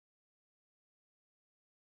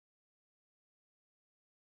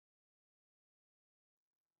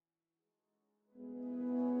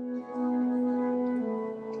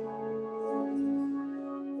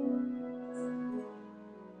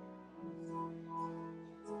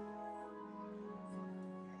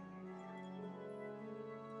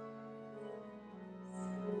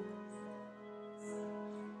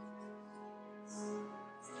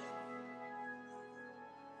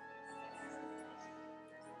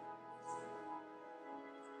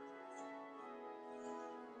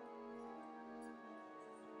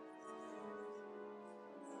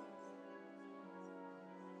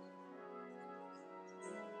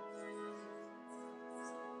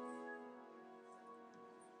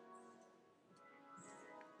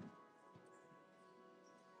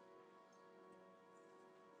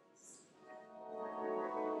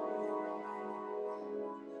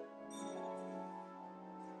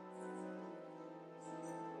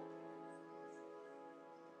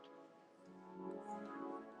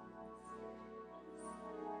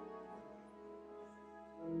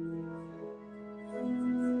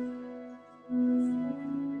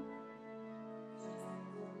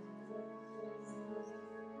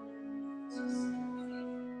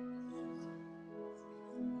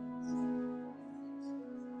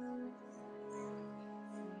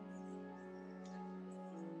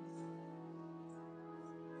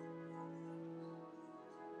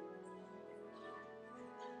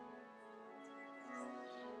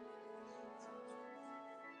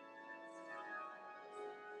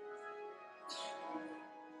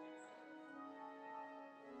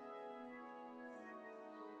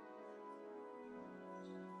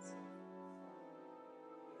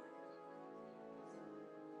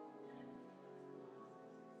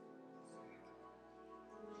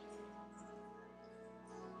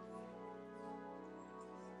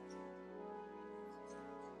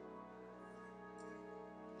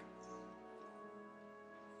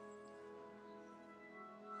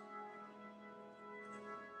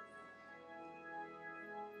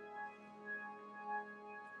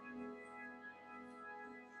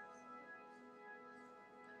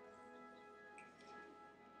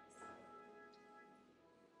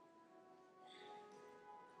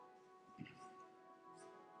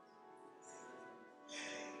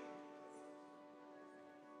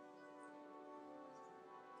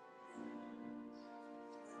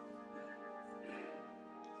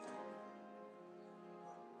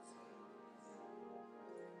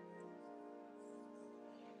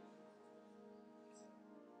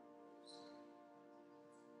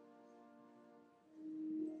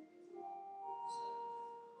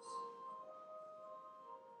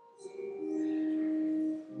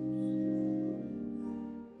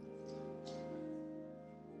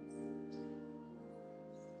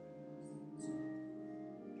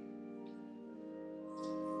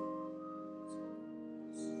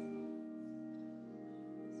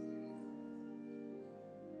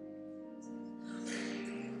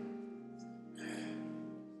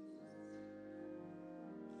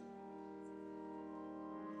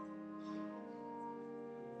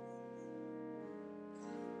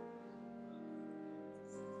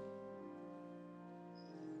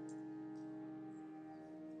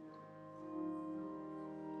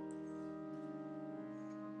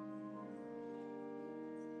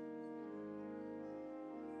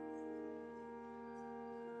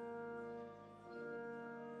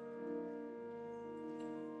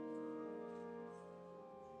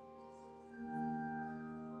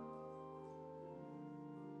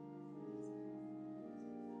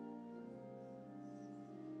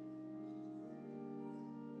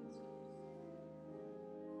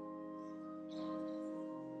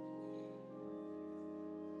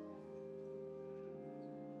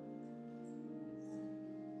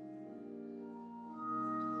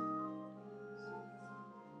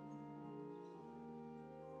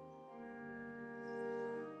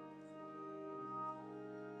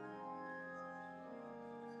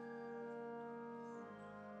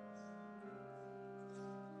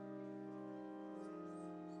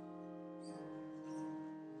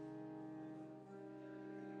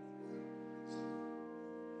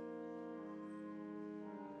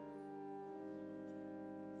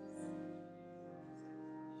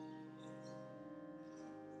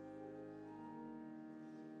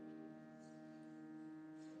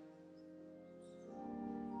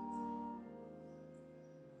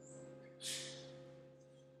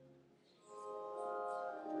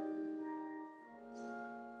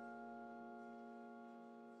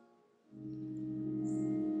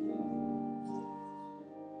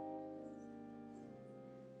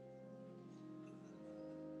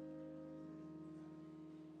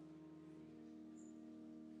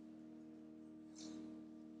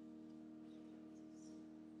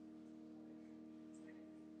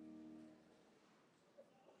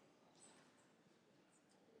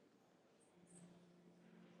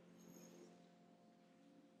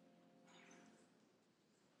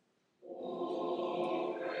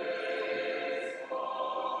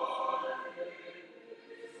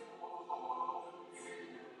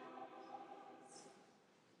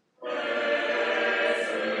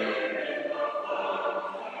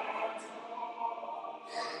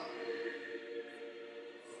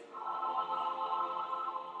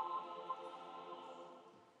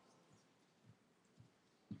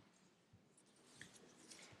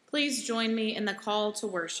please join me in the call to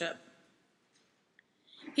worship.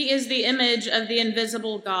 He is the image of the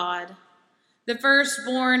invisible God, the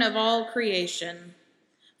firstborn of all creation.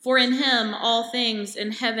 For in him all things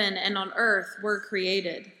in heaven and on earth were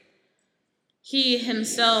created. He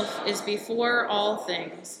himself is before all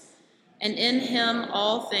things, and in him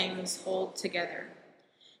all things hold together.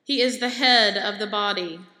 He is the head of the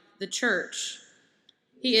body, the church.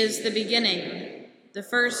 He is the beginning, the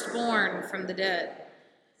firstborn from the dead,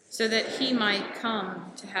 so that he might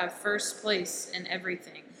come to have first place in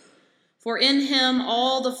everything. For in him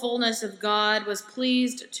all the fullness of God was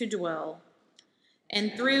pleased to dwell,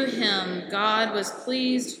 and through him God was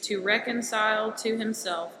pleased to reconcile to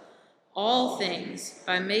himself all things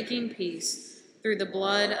by making peace through the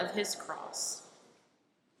blood of his cross.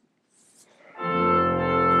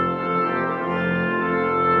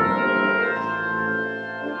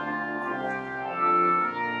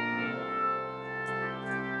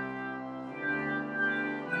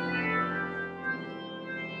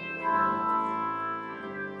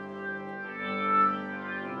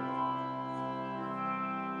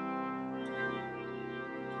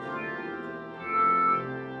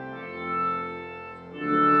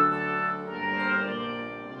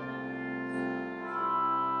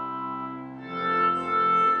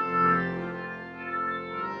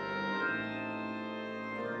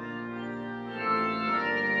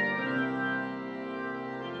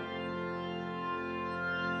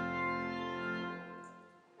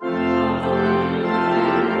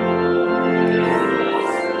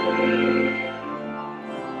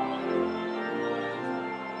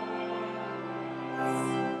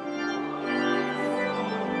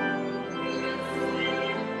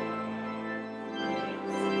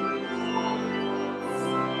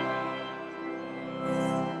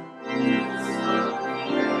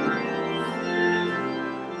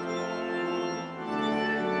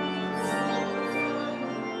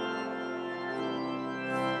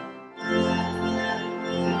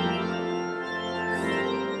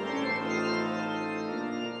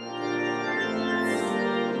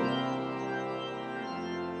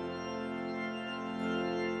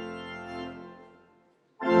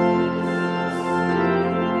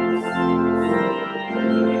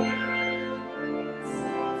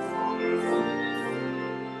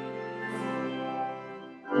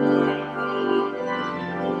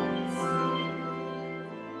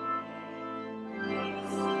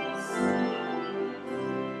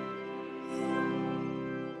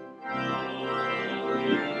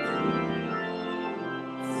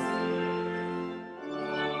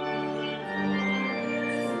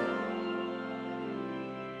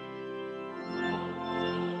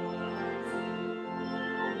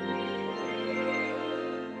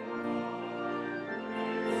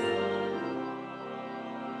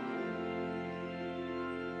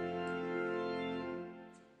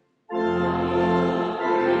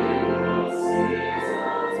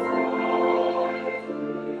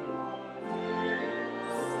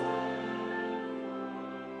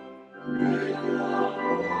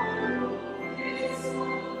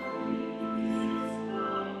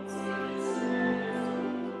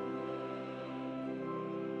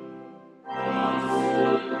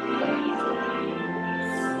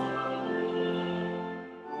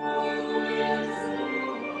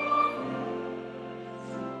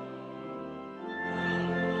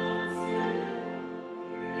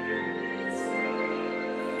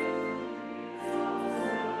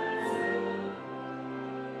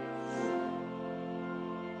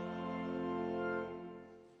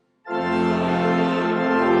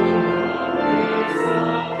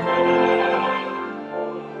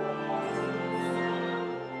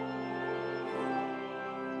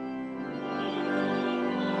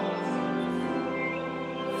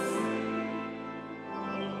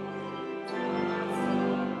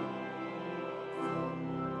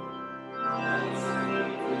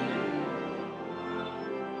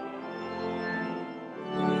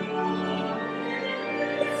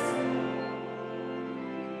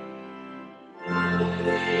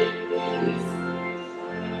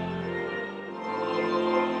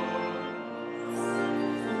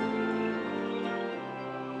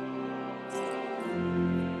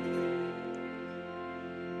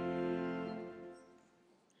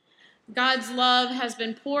 God's love has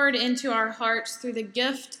been poured into our hearts through the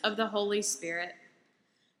gift of the Holy Spirit.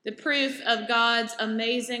 The proof of God's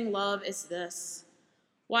amazing love is this: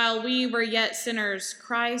 while we were yet sinners,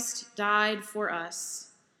 Christ died for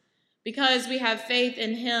us. Because we have faith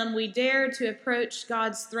in him, we dare to approach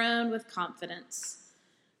God's throne with confidence.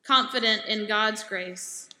 Confident in God's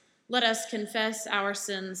grace, let us confess our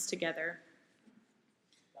sins together.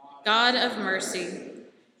 God of mercy,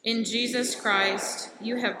 In Jesus Christ,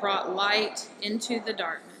 you have brought light into the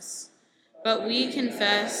darkness, but we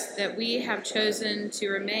confess that we have chosen to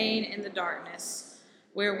remain in the darkness,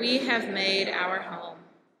 where we have made our home.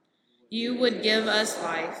 You would give us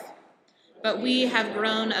life, but we have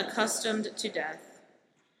grown accustomed to death.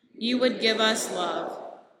 You would give us love,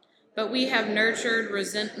 but we have nurtured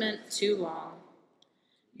resentment too long.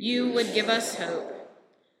 You would give us hope,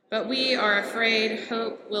 but we are afraid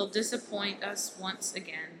hope will disappoint us once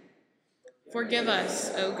again. Forgive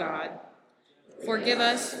us, O God. Forgive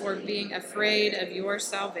us for being afraid of your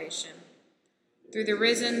salvation. Through the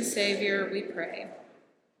risen Savior we pray.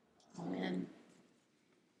 Amen.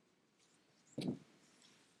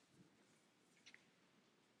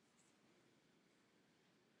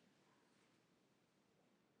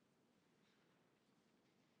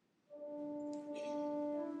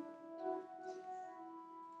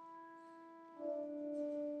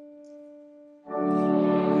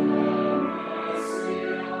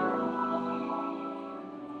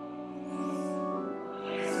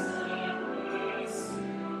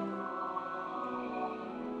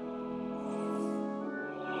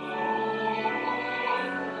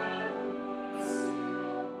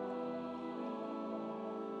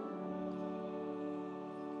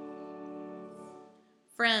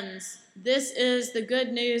 Friends, this is the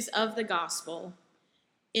good news of the gospel.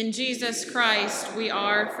 In Jesus Christ, we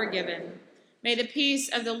are forgiven. May the peace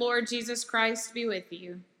of the Lord Jesus Christ be with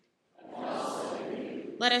you.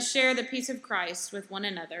 Let us share the peace of Christ with one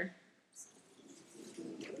another.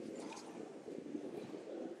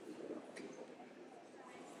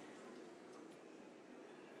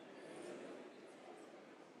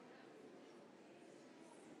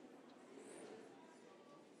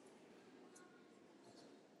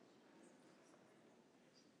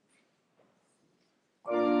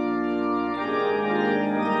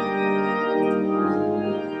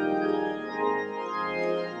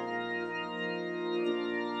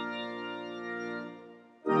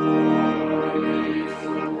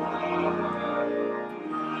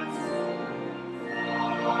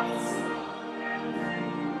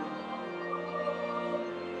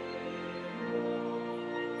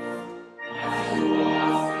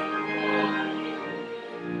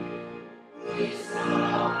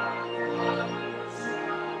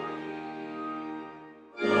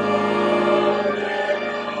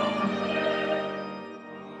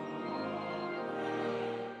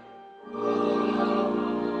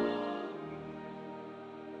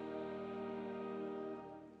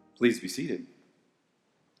 Please be seated.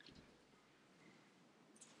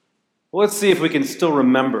 Well, let's see if we can still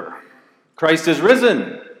remember. Christ is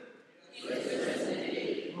risen.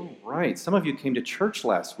 All right. Some of you came to church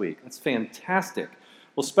last week. That's fantastic.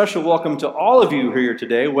 Well, special welcome to all of you here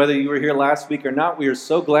today. Whether you were here last week or not, we are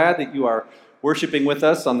so glad that you are worshiping with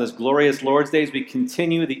us on this glorious Lord's Day as we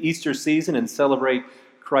continue the Easter season and celebrate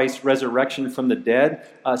Christ's resurrection from the dead.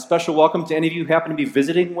 Special welcome to any of you who happen to be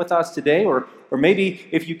visiting with us today, or maybe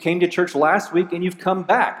if you came to church last week and you've come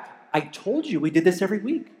back. I told you we did this every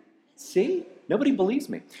week. See? Nobody believes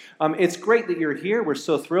me. It's great that you're here. We're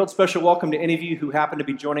so thrilled. Special welcome to any of you who happen to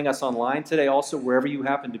be joining us online today, also wherever you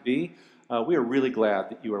happen to be. We are really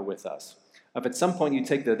glad that you are with us. If at some point you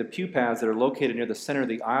take the pew pads that are located near the center of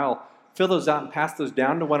the aisle, fill those out and pass those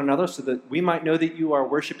down to one another so that we might know that you are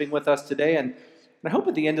worshiping with us today. And I hope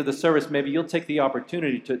at the end of the service, maybe you'll take the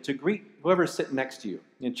opportunity to greet whoever's sitting next to you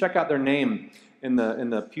and check out their name in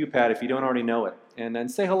the pew pad if you don't already know it, and then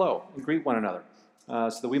say hello and greet one another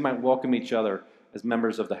so that we might welcome each other as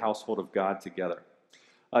members of the household of God together.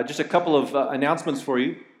 Just a couple of announcements for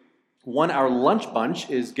you. One, our lunch bunch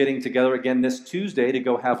is getting together again this Tuesday to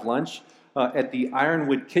go have lunch at the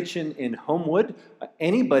Ironwood Kitchen in Homewood.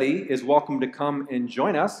 Anybody is welcome to come and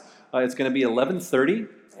join us. It's going to be 11:30.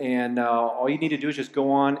 And all you need to do is just go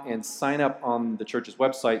on and sign up on the church's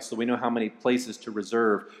website so we know how many places to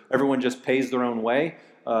reserve. Everyone just pays their own way,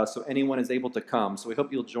 so anyone is able to come. So we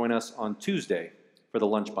hope you'll join us on Tuesday for the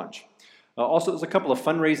lunch bunch. Also, there's a couple of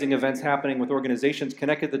fundraising events happening with organizations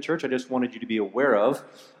connected to the church I just wanted you to be aware of.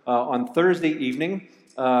 On Thursday evening,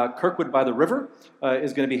 Kirkwood by the River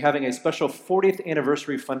is going to be having a special 40th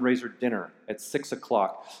anniversary fundraiser dinner at 6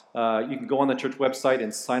 o'clock. You can go on the church website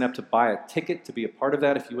and sign up to buy a ticket to be a part of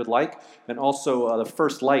that if you would like. And also the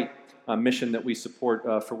First Light mission that we support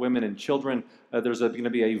for women and children. There's going to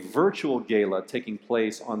be a virtual gala taking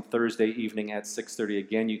place on Thursday evening at 6:30.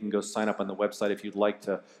 Again, you can go sign up on the website if you'd like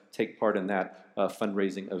to take part in that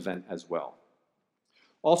fundraising event as well.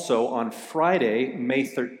 Also, on Friday, May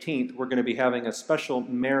 13th, we're going to be having a special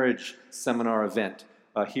marriage seminar event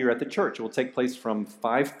here at the church. It will take place from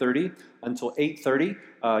 5:30 until 8:30.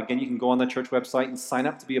 Again, you can go on the church website and sign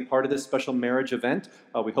up to be a part of this special marriage event.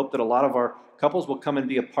 We hope that a lot of our couples will come and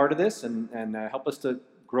be a part of this and help us to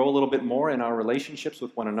grow a little bit more in our relationships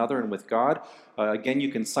with one another and with God. Again, you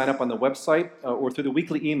can sign up on the website or through the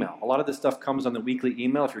weekly email. A lot of this stuff comes on the weekly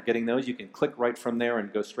email. If you're getting those, you can click right from there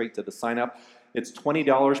and go straight to the sign up. It's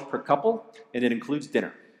 $20 per couple, and it includes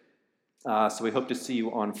dinner. So we hope to see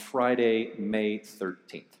you on Friday, May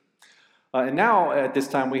 13th. And now, at this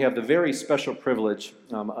time, we have the very special privilege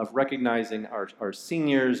of recognizing our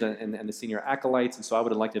seniors and the senior acolytes. And so I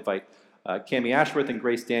would like to invite Cammie Ashworth and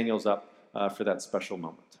Grace Daniels up for that special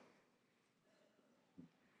moment.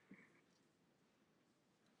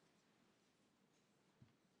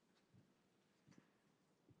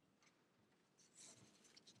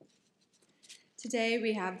 Today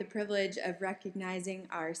we have the privilege of recognizing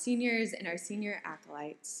our seniors and our senior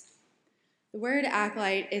acolytes. The word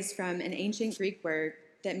acolyte is from an ancient Greek word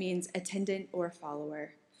that means attendant or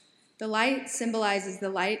follower. The light symbolizes the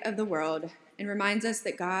light of the world and reminds us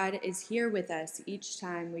that God is here with us each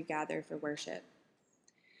time we gather for worship.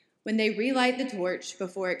 When they relight the torch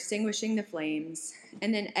before extinguishing the flames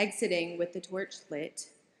and then exiting with the torch lit,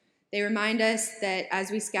 they remind us that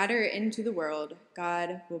as we scatter into the world,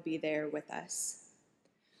 God will be there with us.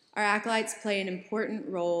 Our acolytes play an important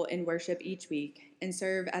role in worship each week and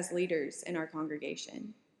serve as leaders in our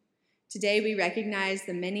congregation. Today we recognize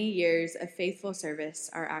the many years of faithful service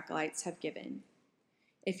our acolytes have given.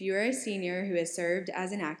 If you are a senior who has served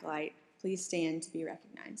as an acolyte, please stand to be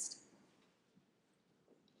recognized.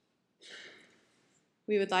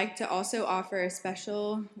 We would like to also offer a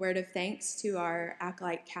special word of thanks to our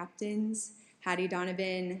acolyte captains, Hattie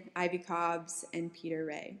Donovan, Ivy Cobbs, and Peter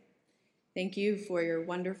Ray. Thank you for your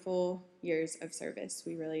wonderful years of service.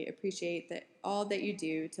 We really appreciate all that you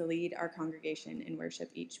do to lead our congregation in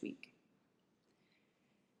worship each week.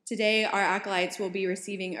 Today, our acolytes will be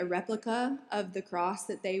receiving a replica of the cross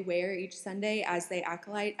that they wear each Sunday as they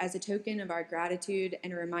acolyte as a token of our gratitude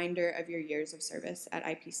and a reminder of your years of service at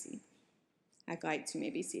IPC. Acolytes, you may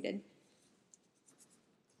be seated.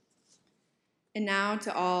 And now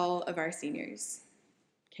to all of our seniors.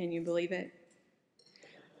 Can you believe it?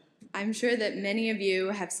 I'm sure that many of you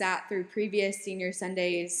have sat through previous senior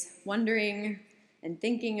Sundays wondering and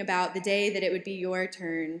thinking about the day that it would be your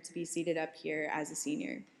turn to be seated up here as a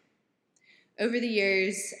senior. Over the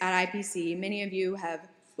years at IPC, many of you have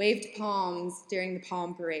waved palms during the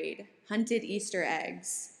palm parade, hunted Easter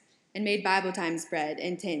eggs, and made Bible Times bread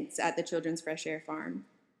in tents at the Children's Fresh Air Farm.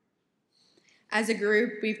 As a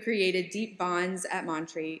group, we've created deep bonds at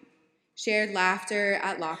Montreat, shared laughter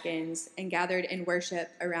at lock-ins, and gathered in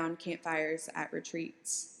worship around campfires at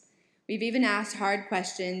retreats. We've even asked hard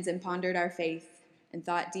questions and pondered our faith and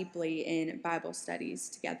thought deeply in Bible studies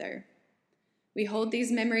together. We hold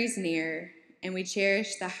these memories near, and we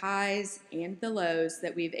cherish the highs and the lows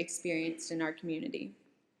that we've experienced in our community.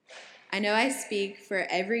 I know I speak for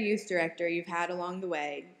every youth director you've had along the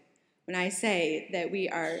way when I say that we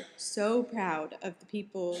are so proud of the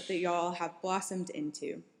people that y'all have blossomed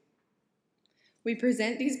into. We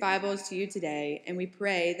present these Bibles to you today, and we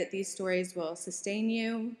pray that these stories will sustain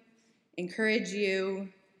you, encourage you,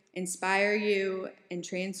 inspire you, and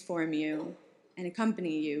transform you, and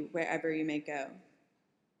accompany you wherever you may go.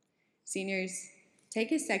 Seniors,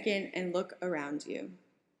 take a second and look around you.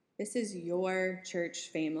 This is your church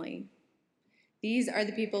family. These are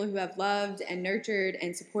the people who have loved and nurtured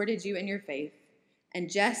and supported you in your faith. And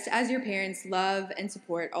just as your parents' love and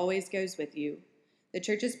support always goes with you, the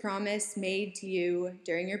church's promise made to you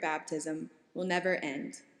during your baptism will never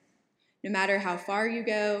end. No matter how far you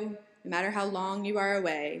go, no matter how long you are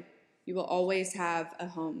away, you will always have a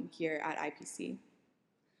home here at IPC.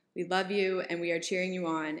 We love you, and we are cheering you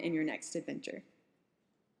on in your next adventure.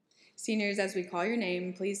 Seniors, as we call your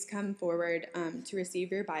name, please come forward to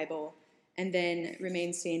receive your Bible and then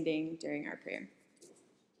remain standing during our prayer.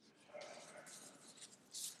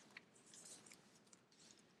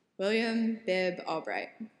 William Bibb Albright.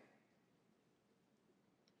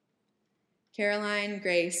 Caroline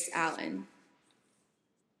Grace Allen.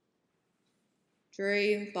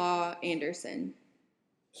 Drury Law Anderson.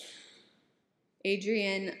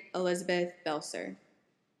 Adrienne Elizabeth Belser.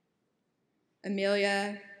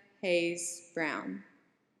 Amelia Hayes Brown.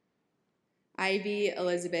 Ivy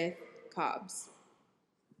Elizabeth Cobbs.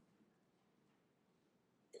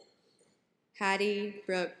 Hattie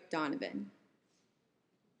Brooke Donovan.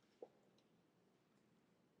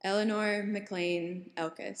 Eleanor McLean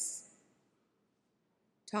Elkis.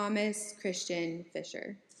 Thomas Christian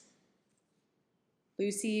Fisher.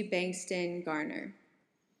 Lucy Bankston Garner.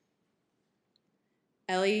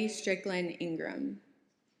 Ellie Strickland Ingram,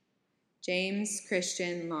 James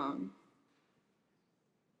Christian Long,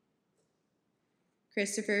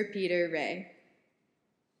 Christopher Peter Ray,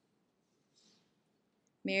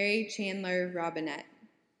 Mary Chandler Robinette,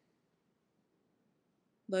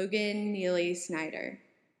 Logan Neely Snyder,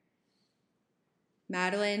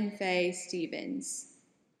 Madeline Faye Stevens,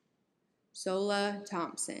 Sola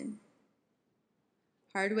Thompson,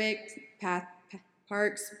 Hardwick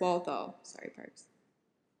Parks Walthall,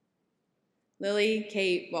 Lily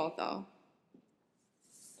Kate Walthall.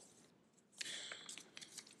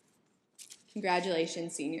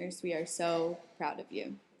 Congratulations, seniors. We are so proud of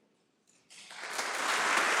you.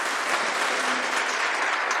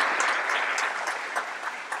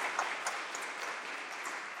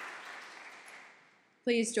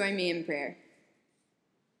 Please join me in prayer.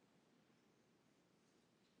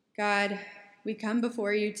 God, we come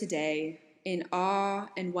before you today in awe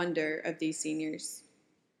and wonder of these seniors.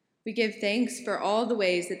 We give thanks for all the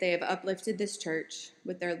ways that they have uplifted this church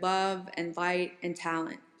with their love and light and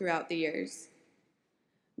talent throughout the years.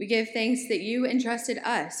 We give thanks that you entrusted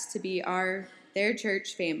us to be their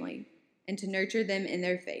church family and to nurture them in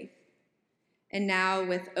their faith. And now,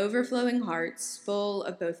 with overflowing hearts full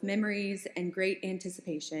of both memories and great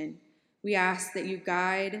anticipation, we ask that you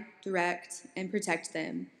guide, direct, and protect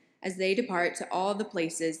them as they depart to all the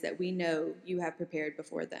places that we know you have prepared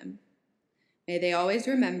before them. May they always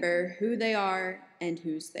remember who they are and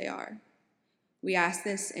whose they are. We ask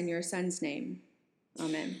this in your Son's name.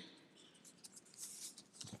 Amen.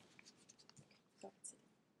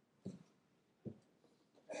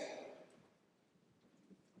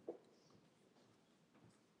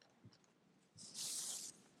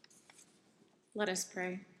 Let us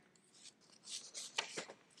pray.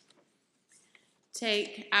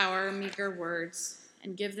 Take our meager words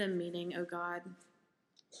and give them meaning, O God.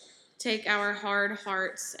 Take our hard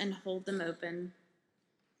hearts and hold them open.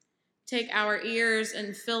 Take our ears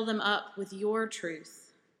and fill them up with your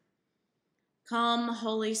truth. Come,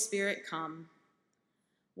 Holy Spirit, come,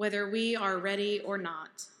 whether we are ready or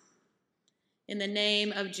not. In the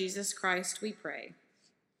name of Jesus Christ we pray.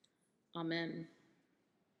 Amen.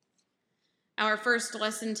 Our first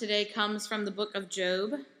lesson today comes from the book of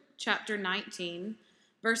Job, chapter 19,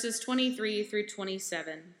 verses 23 through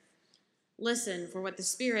 27. Listen for what the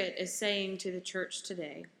Spirit is saying to the church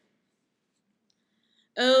today.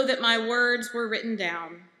 Oh, that my words were written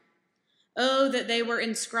down. Oh, that they were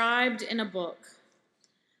inscribed in a book.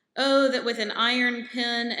 Oh, that with an iron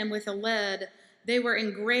pen and with a lead they were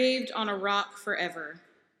engraved on a rock forever.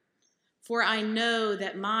 For I know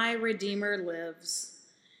that my Redeemer lives,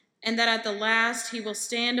 and that at the last he will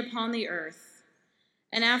stand upon the earth.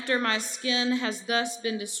 And after my skin has thus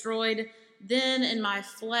been destroyed, then in my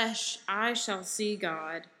flesh I shall see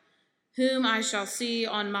God, whom I shall see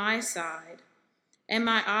on my side, and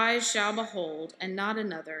my eyes shall behold, and not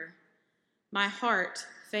another. My heart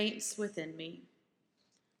faints within me.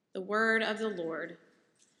 The word of the Lord.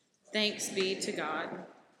 Thanks be to God.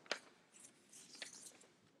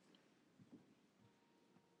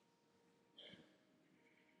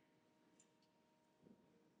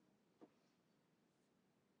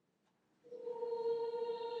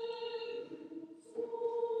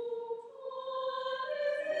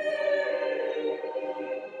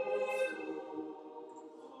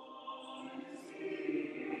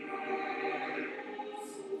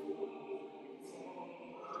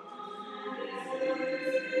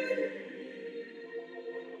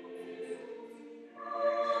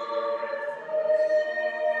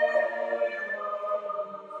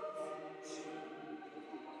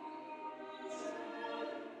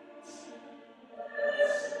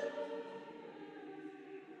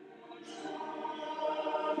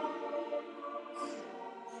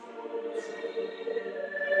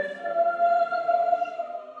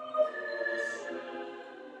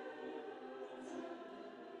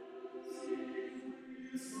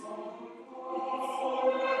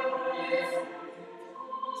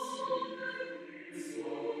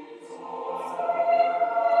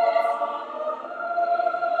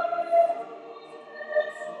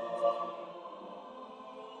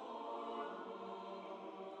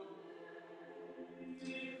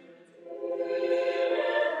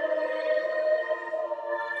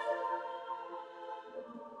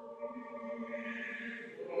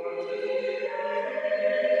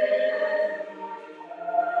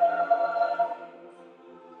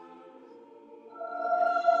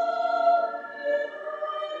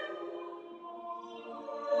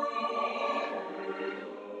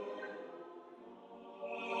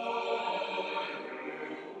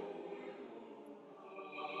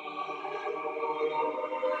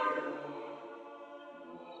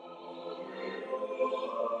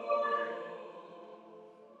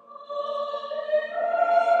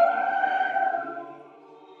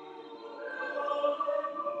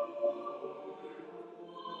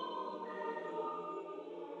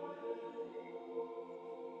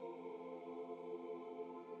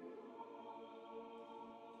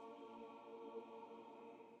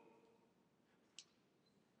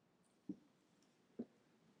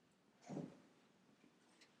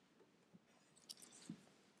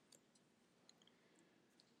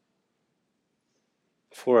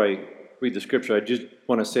 Before I read the scripture, I just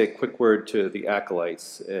want to say a quick word to the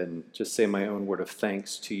acolytes and just say my own word of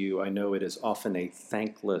thanks to you. I know it is often a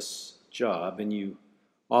thankless job, and you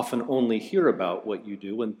often only hear about what you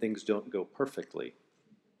do when things don't go perfectly.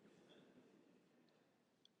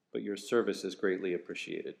 But your service is greatly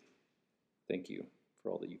appreciated. Thank you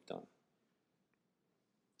for all that you've done.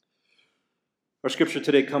 Our scripture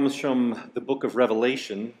today comes from the book of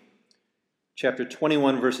Revelation, chapter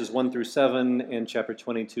 21, verses 1 through 7, and chapter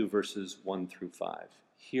 22, verses 1 through 5.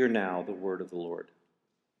 Hear now the word of the Lord.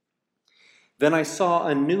 Then I saw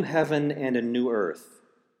a new heaven and a new earth,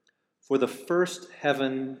 for the first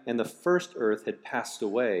heaven and the first earth had passed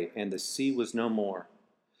away, and the sea was no more.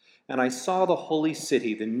 And I saw the holy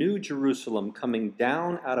city, the new Jerusalem, coming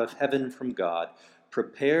down out of heaven from God,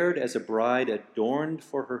 prepared as a bride adorned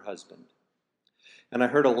for her husband. And I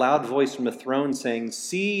heard a loud voice from the throne saying,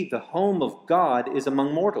 "See, the home of God is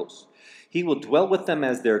among mortals. He will dwell with them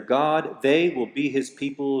as their God. They will be his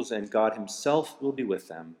peoples, and God himself will be with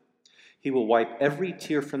them. He will wipe every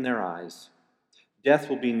tear from their eyes. Death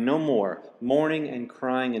will be no more. Mourning and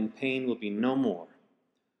crying and pain will be no more,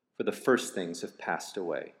 for the first things have passed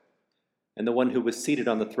away." And the one who was seated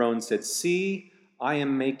on the throne said, "See, I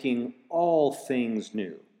am making all things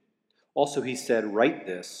new." Also he said, "Write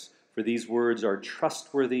this, for these words are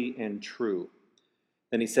trustworthy and true."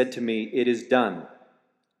 Then he said to me, "It is done.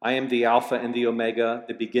 I am the Alpha and the Omega,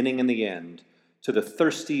 the beginning and the end. To the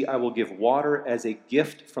thirsty I will give water as a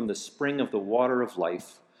gift from the spring of the water of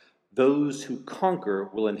life. Those who conquer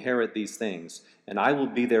will inherit these things, and I will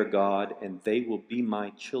be their God, and they will be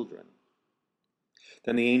my children."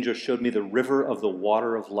 Then the angel showed me the river of the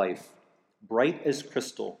water of life, bright as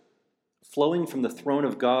crystal, flowing from the throne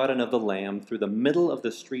of God and of the Lamb through the middle of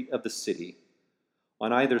the street of the city.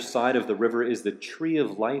 On either side of the river is the tree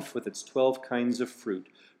of life with its 12 kinds of fruit,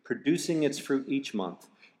 producing its fruit each month,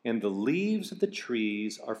 and the leaves of the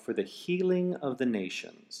trees are for the healing of the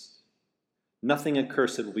nations. Nothing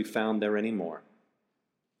accursed will be found there anymore,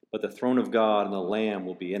 but the throne of God and the Lamb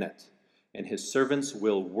will be in it, and his servants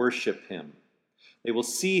will worship him. They will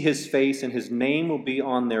see his face, and his name will be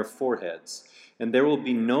on their foreheads, and there will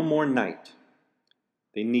be no more night.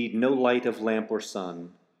 They need no light of lamp or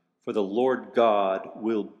sun, for the Lord God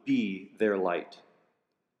will be their light,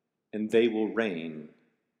 and they will reign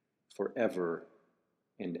forever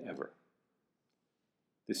and ever.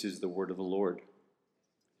 This is the word of the Lord.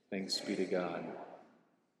 Thanks be to God.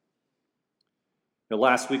 Now,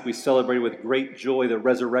 last week we celebrated with great joy the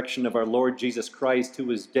resurrection of our Lord Jesus Christ, who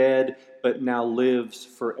was dead but now lives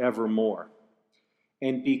forevermore.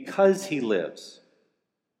 And because he lives,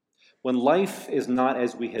 when life is not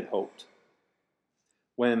as we had hoped,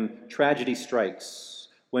 when tragedy strikes,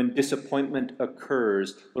 when disappointment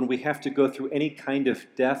occurs, when we have to go through any kind of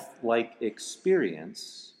death-like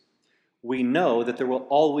experience, we know that there will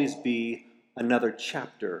always be another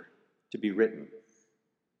chapter to be written.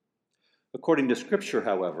 According to Scripture,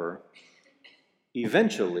 however,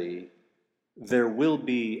 eventually there will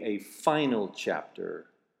be a final chapter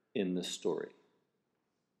in the story.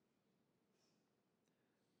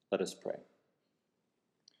 Let us pray.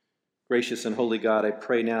 Gracious and holy God, I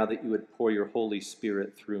pray now that you would pour your Holy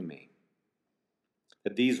Spirit through me,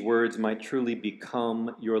 that these words might truly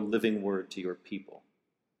become your living word to your people.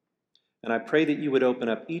 And I pray that you would open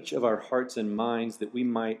up each of our hearts and minds that we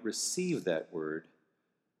might receive that word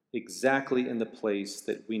exactly in the place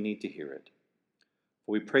that we need to hear it.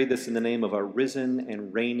 We pray this in the name of our risen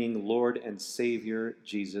and reigning Lord and Savior,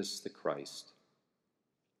 Jesus the Christ.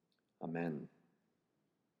 Amen.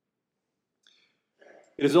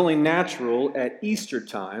 It is only natural at Easter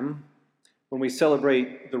time, when we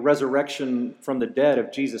celebrate the resurrection from the dead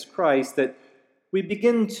of Jesus Christ, that we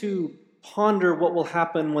begin to ponder what will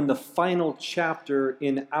happen when the final chapter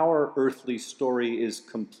in our earthly story is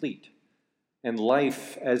complete and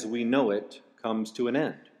life as we know it comes to an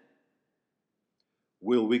end.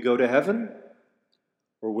 Will we go to heaven,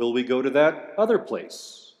 or will we go to that other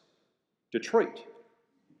place, Detroit?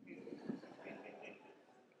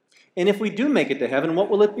 And if we do make it to heaven, what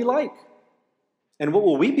will it be like? And what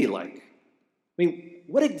will we be like? I mean,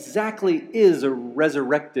 what exactly is a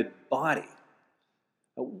resurrected body?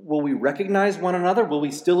 Will we recognize one another? Will we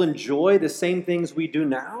still enjoy the same things we do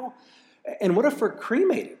now? And what if we're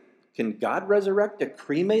cremated? Can God resurrect a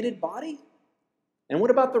cremated body? And what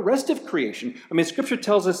about the rest of creation? I mean, Scripture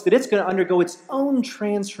tells us that it's going to undergo its own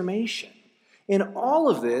transformation. And all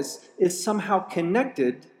of this is somehow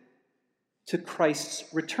connected to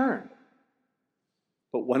Christ's return.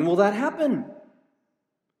 But when will that happen?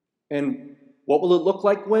 And what will it look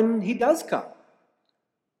like when he does come?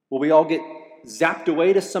 Will we all get zapped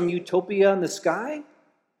away to some utopia in the sky?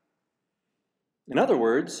 In other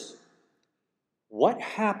words, what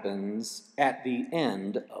happens at the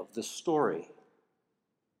end of the story?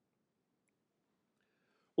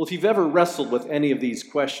 Well, if you've ever wrestled with any of these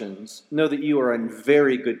questions, know that you are in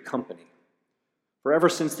very good company. For ever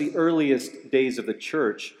since the earliest days of the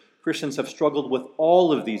church, Christians have struggled with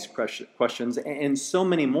all of these questions and so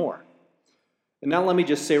many more. And now let me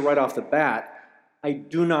just say right off the bat, I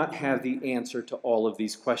do not have the answer to all of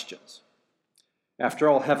these questions. After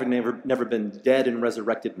all, having never been dead and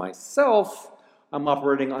resurrected myself, I'm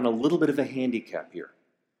operating on a little bit of a handicap here.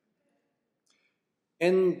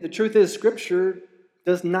 And the truth is, Scripture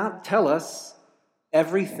does not tell us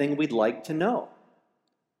everything we'd like to know.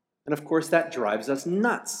 And of course, that drives us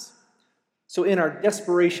nuts. So in our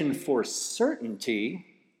desperation for certainty,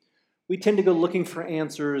 we tend to go looking for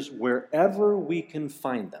answers wherever we can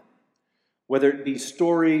find them, whether it be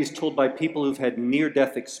stories told by people who've had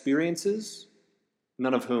near-death experiences,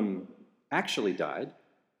 none of whom actually died,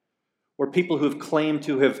 or people who've claimed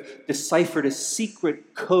to have deciphered a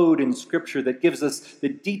secret code in Scripture that gives us the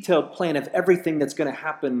detailed plan of everything that's going to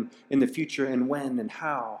happen in the future and when and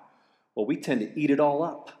how. Well, we tend to eat it all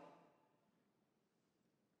up.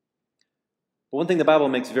 But one thing the Bible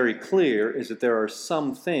makes very clear is that there are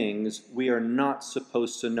some things we are not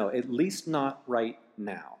supposed to know, at least not right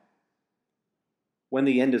now. When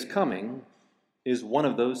the end is coming is one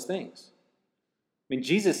of those things. I mean,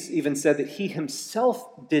 Jesus even said that he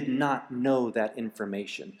himself did not know that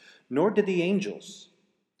information, nor did the angels.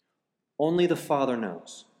 Only the Father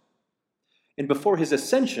knows. And before his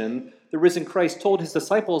ascension, the risen Christ told his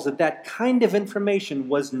disciples that that kind of information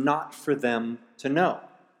was not for them to know.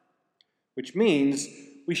 Which means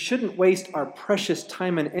we shouldn't waste our precious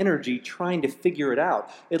time and energy trying to figure it out,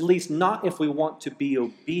 at least not if we want to be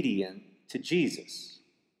obedient to Jesus.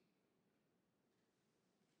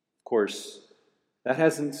 Of course, that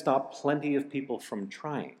hasn't stopped plenty of people from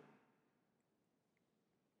trying.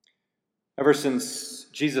 Ever since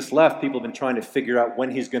Jesus left, people have been trying to figure out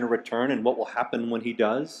when he's going to return and what will happen when he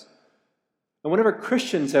does. And whenever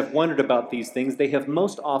Christians have wondered about these things, they have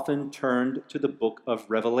most often turned to the book of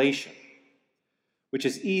Revelation, which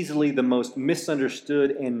is easily the most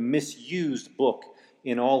misunderstood and misused book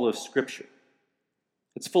in all of Scripture.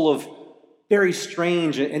 It's full of very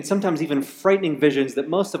strange and sometimes even frightening visions that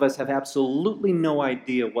most of us have absolutely no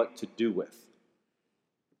idea what to do with.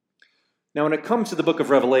 Now, when it comes to the book of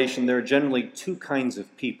Revelation, there are generally two kinds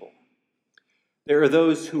of people. There are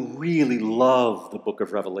those who really love the book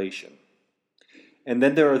of Revelation. And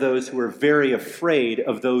then there are those who are very afraid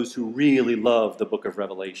of those who really love the book of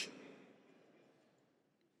Revelation.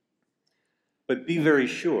 But be very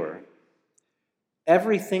sure,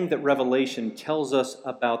 everything that Revelation tells us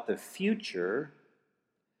about the future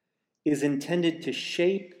is intended to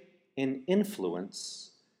shape and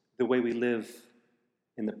influence the way we live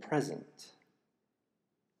in the present.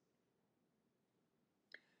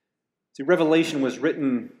 See, Revelation was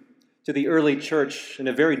written to the early church in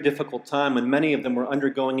a very difficult time when many of them were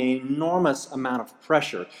undergoing an enormous amount of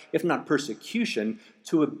pressure, if not persecution,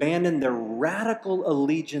 to abandon their radical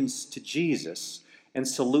allegiance to Jesus and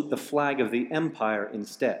salute the flag of the empire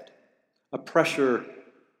instead. A pressure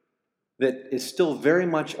that is still very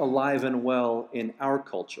much alive and well in our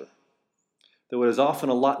culture, though it is often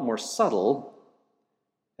a lot more subtle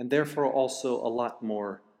and therefore also a lot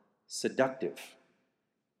more seductive.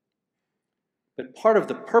 But part of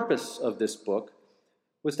the purpose of this book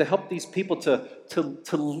was to help these people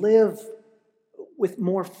to live with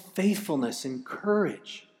more faithfulness and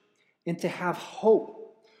courage and to have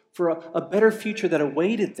hope for a better future that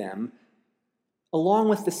awaited them, along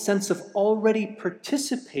with the sense of already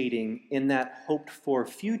participating in that hoped-for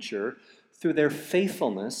future through their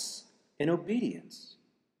faithfulness and obedience.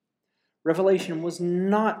 Revelation was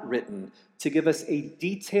not written to give us a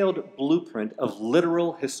detailed blueprint of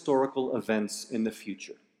literal historical events in the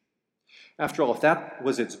future. After all, if that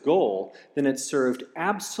was its goal, then it served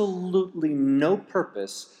absolutely no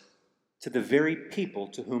purpose to the very people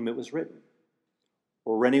to whom it was written,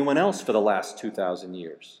 or anyone else for the last 2,000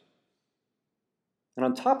 years. And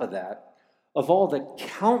on top of that, of all the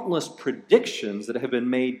countless predictions that have been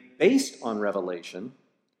made based on Revelation,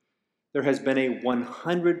 there has been a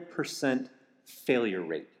 100% failure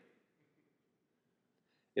rate.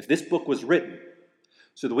 If this book was written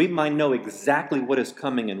so that we might know exactly what is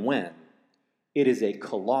coming and when, it is a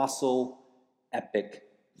colossal, epic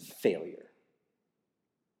failure.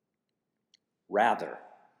 Rather,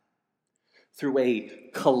 through a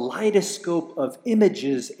kaleidoscope of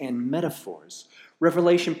images and metaphors,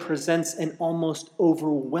 Revelation presents an almost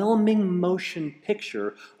overwhelming motion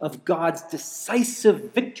picture of God's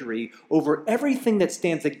decisive victory over everything that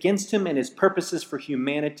stands against him and his purposes for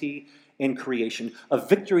humanity and creation. A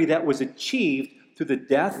victory that was achieved through the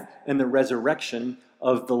death and the resurrection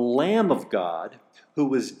of the Lamb of God, who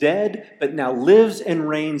was dead but now lives and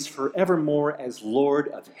reigns forevermore as Lord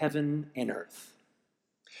of heaven and earth.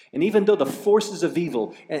 And even though the forces of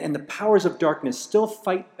evil and the powers of darkness still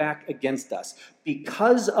fight back against us,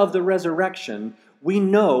 because of the resurrection, we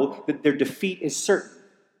know that their defeat is certain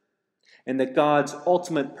and that God's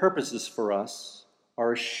ultimate purposes for us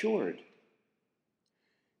are assured.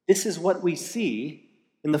 This is what we see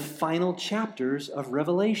in the final chapters of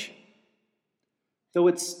Revelation, though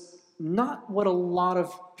it's not what a lot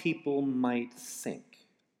of people might think.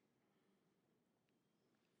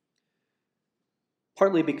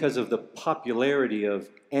 Partly because of the popularity of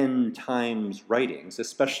end times writings,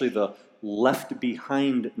 especially the Left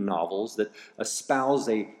Behind novels that espouse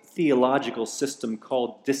a theological system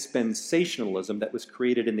called dispensationalism that was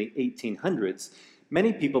created in the 1800s,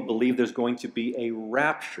 many people believe there's going to be a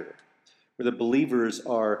rapture where the believers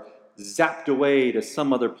are zapped away to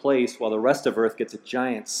some other place while the rest of earth gets a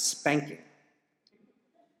giant spanking.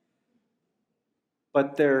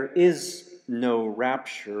 But there is no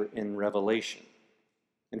rapture in Revelation.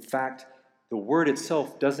 In fact, the word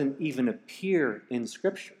itself doesn't even appear in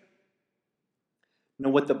Scripture. Now,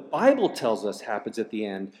 what the Bible tells us happens at the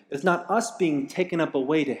end is not us being taken up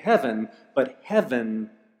away to heaven, but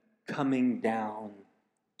heaven coming down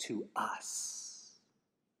to us.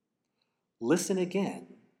 Listen again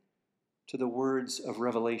to the words of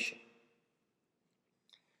Revelation.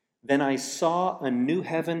 Then I saw a new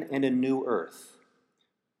heaven and a new earth.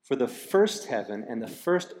 For the first heaven and the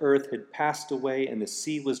first earth had passed away, and the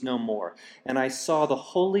sea was no more. And I saw the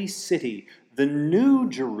holy city, the new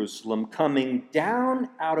Jerusalem, coming down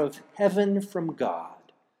out of heaven from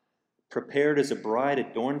God, prepared as a bride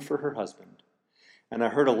adorned for her husband. And I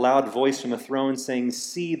heard a loud voice from the throne saying,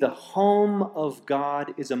 "See, the home of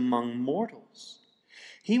God is among mortals.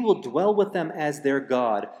 He will dwell with them as their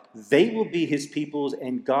God. They will be his peoples,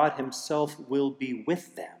 and God himself will be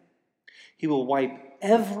with them. He will wipe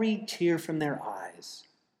every tear from their eyes.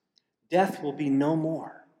 Death will be no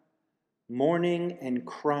more. Mourning and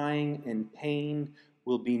crying and pain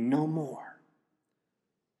will be no more.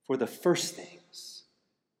 For the first things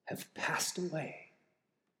have passed away."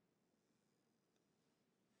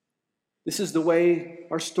 This is the way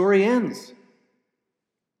our story ends,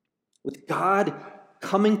 with God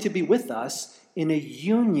coming to be with us in a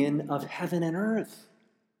union of heaven and earth.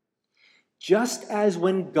 Just as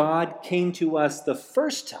when God came to us the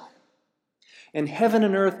first time, and heaven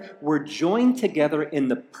and earth were joined together in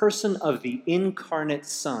the person of the incarnate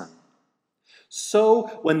Son, so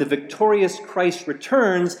when the victorious Christ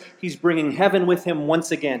returns, he's bringing heaven with him once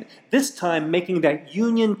again, this time making that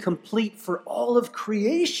union complete for all of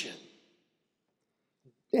creation.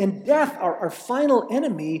 And death, our final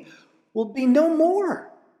enemy, will be no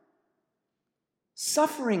more.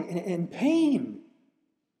 Suffering and pain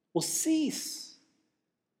will cease.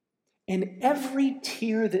 And every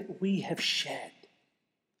tear that we have shed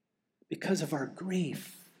because of our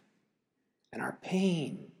grief and our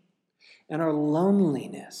pain and our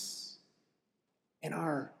loneliness and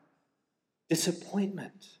our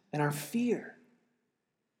disappointment and our fear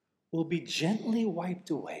will be gently wiped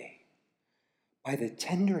away by the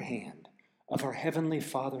tender hand of our Heavenly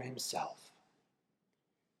Father himself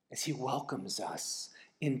as he welcomes us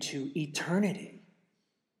into eternity.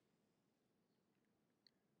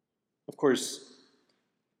 Of course,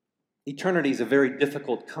 eternity is a very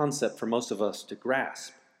difficult concept for most of us to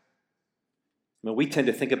grasp. We tend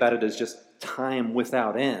to think about it as just time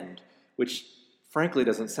without end, which frankly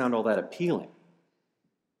doesn't sound all that appealing.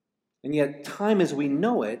 And yet, time as we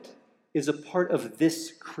know it is a part of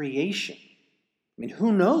this creation.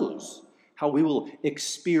 Who knows how we will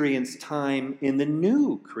experience time in the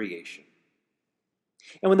new creation?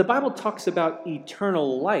 And when the Bible talks about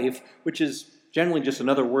eternal life, which is generally just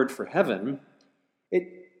another word for heaven,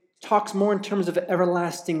 it talks more in terms of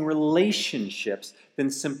everlasting relationships than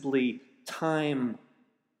simply time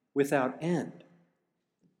without end.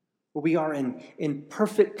 Where we are in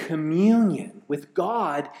perfect communion with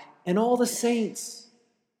God and all the saints.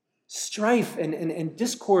 Strife and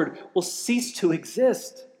discord will cease to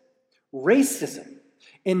exist. Racism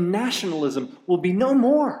and nationalism will be no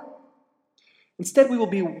more. Instead, we will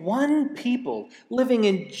be one people living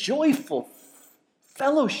in joyful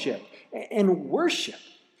fellowship and worship,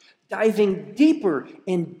 diving deeper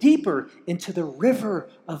and deeper into the river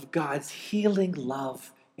of God's healing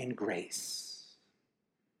love and grace.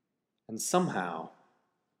 And somehow,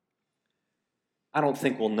 I don't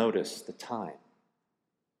think we'll notice the time.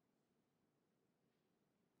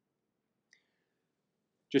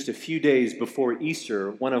 Just a few days before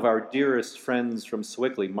Easter, one of our dearest friends from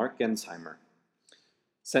Sewickley, Mark Gensheimer,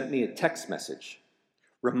 sent me a text message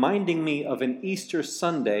reminding me of an Easter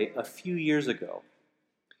Sunday a few years ago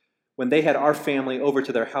when they had our family over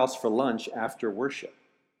to their house for lunch after worship.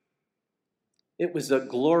 It was a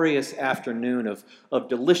glorious afternoon of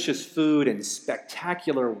delicious food and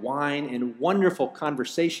spectacular wine and wonderful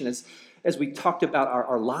conversation as we talked about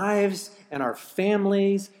our lives and our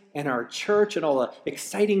families and our church and all the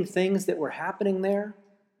exciting things that were happening there.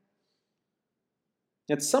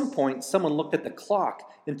 At some point, someone looked at the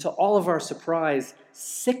clock, and to all of our surprise,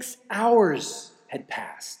 6 hours had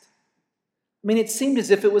passed. I mean, it seemed as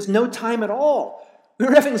if it was no time at all. We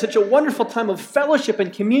were having such a wonderful time of fellowship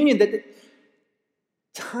and communion that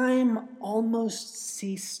time almost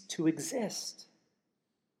ceased to exist.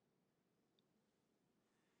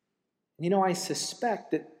 You know, I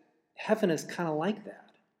suspect that heaven is kind of like that.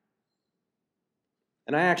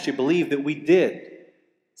 And I actually believe that we did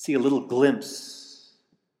see a little glimpse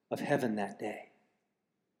of heaven that day.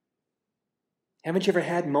 Haven't you ever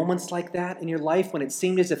had moments like that in your life when it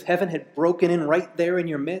seemed as if heaven had broken in right there in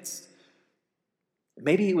your midst?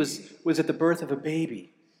 Maybe it was at the birth of a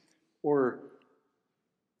baby, or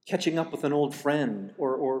catching up with an old friend,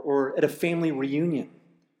 or at a family reunion,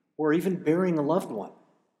 or even burying a loved one.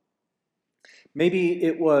 Maybe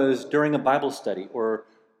it was during a Bible study, or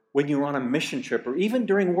when you were on a mission trip, or even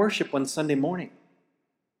during worship one Sunday morning.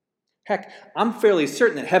 Heck, I'm fairly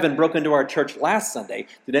certain that heaven broke into our church last Sunday.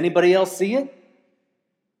 Did anybody else see it?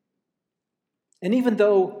 And even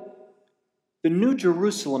though the New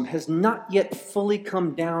Jerusalem has not yet fully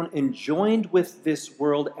come down and joined with this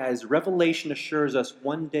world, as Revelation assures us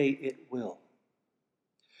one day it will,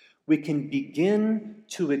 we can begin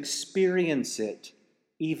to experience it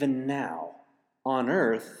even now on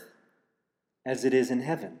earth as it is in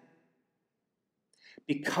heaven.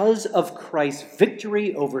 Because of Christ's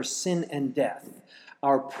victory over sin and death,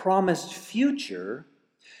 our promised future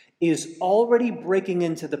is already breaking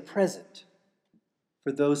into the present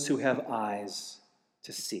for those who have eyes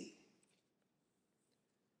to see.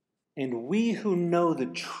 And we who know the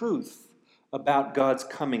truth about God's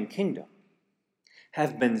coming kingdom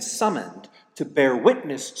have been summoned to bear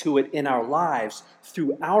witness to it in our lives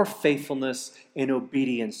through our faithfulness and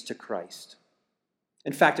obedience to Christ.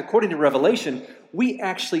 In fact, according to Revelation, we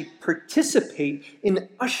actually participate in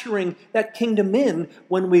ushering that kingdom in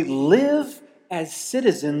when we live as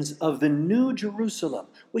citizens of the New Jerusalem,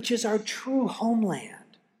 which is our true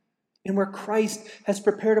homeland, and where Christ has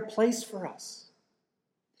prepared a place for us.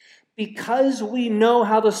 Because we know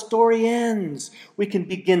how the story ends, we can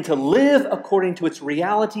begin to live according to its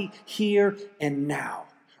reality here and now,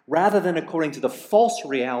 rather than according to the false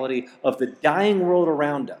reality of the dying world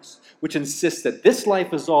around us, which insists that this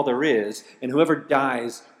life is all there is, and whoever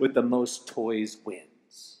dies with the most toys wins.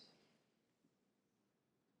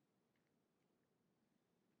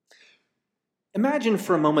 Imagine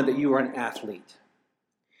for a moment that you are an athlete,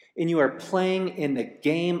 and you are playing in the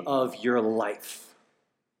game of your life.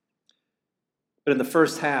 But in the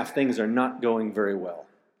first half, things are not going very well.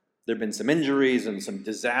 There have been some injuries and some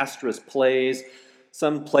disastrous plays.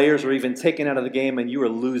 Some players were even taken out of the game, and you are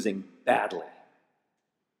losing badly.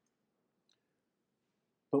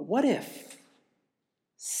 But what if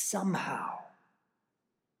somehow,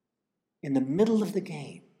 in the middle of the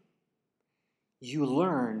game, you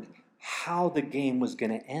learned how the game was going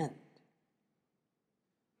to end?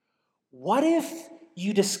 What if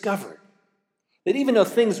you discovered that even though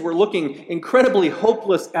things were looking incredibly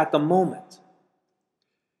hopeless at the moment,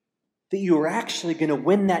 that you were actually going to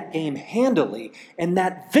win that game handily, and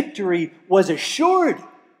that victory was assured?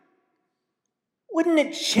 Wouldn't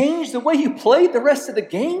it change the way you played the rest of the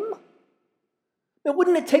game? And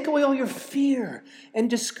wouldn't it take away all your fear and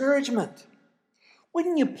discouragement?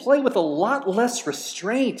 Wouldn't you play with a lot less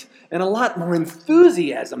restraint and a lot more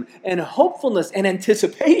enthusiasm and hopefulness and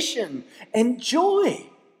anticipation and joy?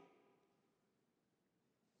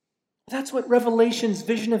 That's what Revelation's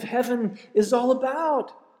vision of heaven is all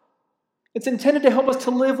about. It's intended to help us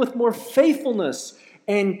to live with more faithfulness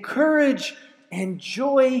and courage and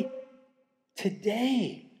joy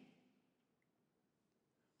today.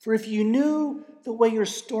 For if you knew the way your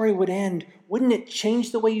story would end, wouldn't it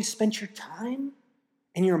change the way you spent your time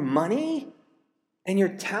and your money and your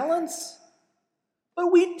talents?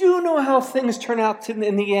 But we do know how things turn out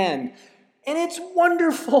in the end, and it's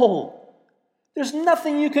wonderful. There's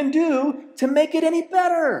nothing you can do to make it any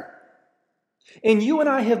better. And you and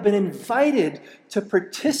I have been invited to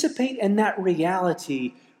participate in that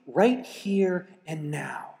reality right here and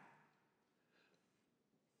now.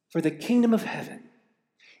 For the kingdom of heaven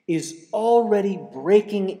is already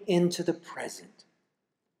breaking into the present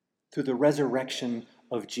through the resurrection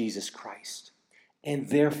of Jesus Christ. And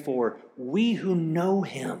therefore, we who know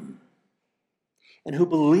him and who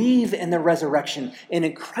believe in the resurrection and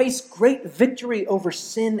in Christ's great victory over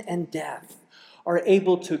sin and death are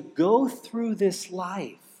able to go through this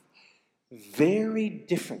life very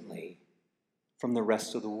differently from the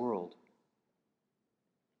rest of the world.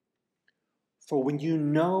 For when you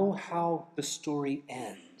know how the story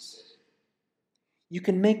ends, you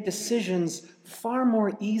can make decisions far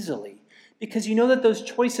more easily because you know that those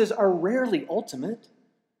choices are rarely ultimate.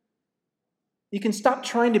 You can stop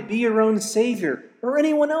trying to be your own savior or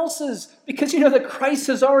anyone else's because you know that Christ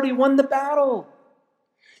has already won the battle.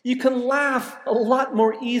 You can laugh a lot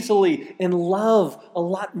more easily and love a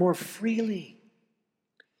lot more freely.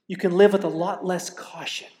 You can live with a lot less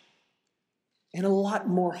caution and a lot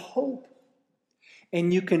more hope.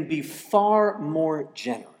 And you can be far more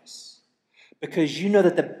generous because you know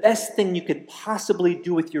that the best thing you could possibly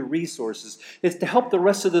do with your resources is to help the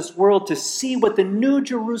rest of this world to see what the New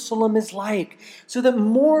Jerusalem is like so that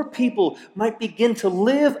more people might begin to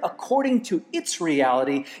live according to its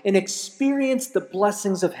reality and experience the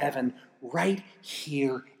blessings of heaven right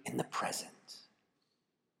here in the present.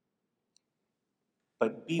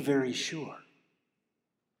 But be very sure,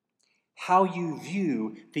 how you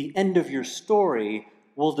view the end of your story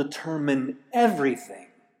will determine everything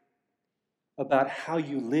about how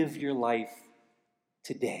you live your life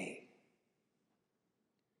today.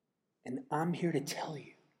 And I'm here to tell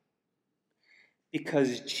you,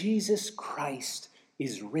 because Jesus Christ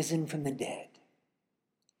is risen from the dead,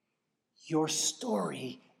 your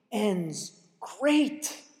story ends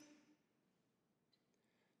great.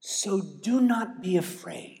 So do not be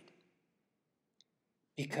afraid,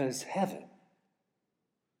 because heaven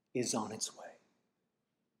is on its way.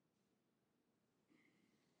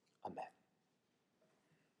 Amen.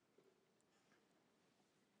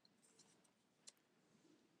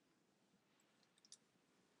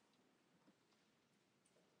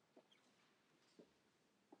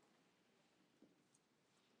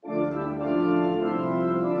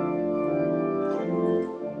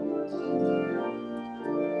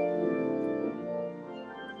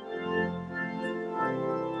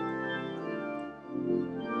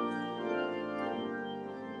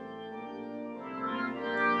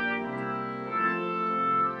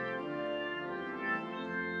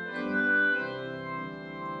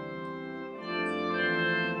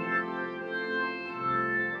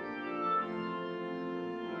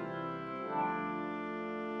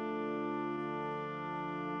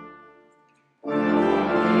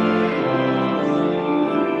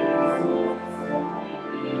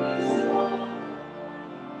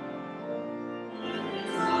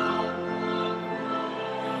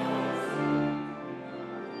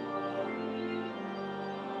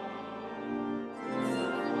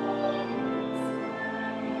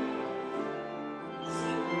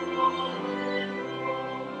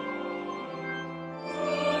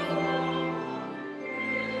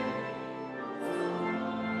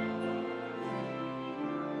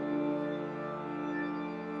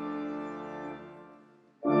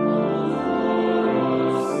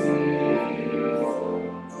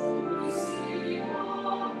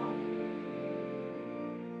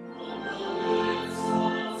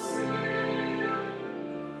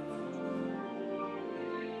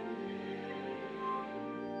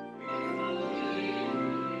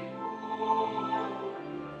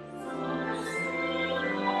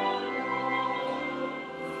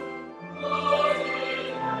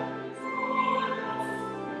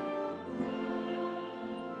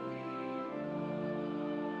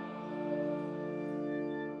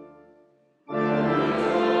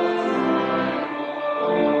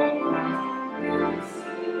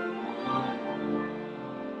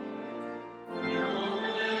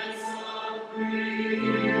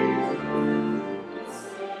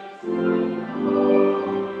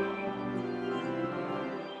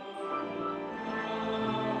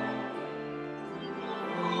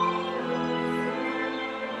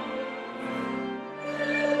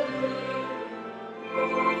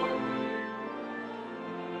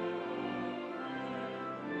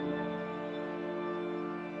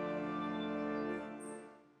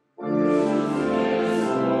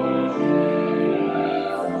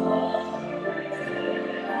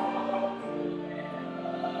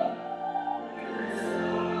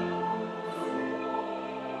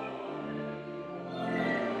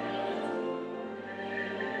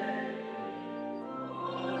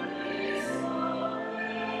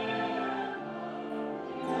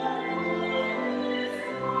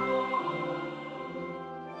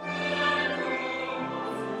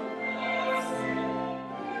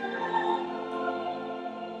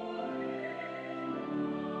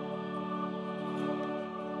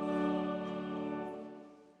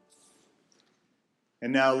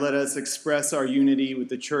 And now let us express our unity with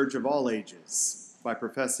the church of all ages by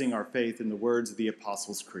professing our faith in the words of the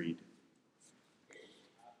Apostles' Creed.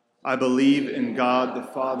 I believe in God the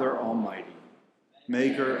Father Almighty,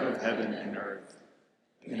 maker of heaven and earth,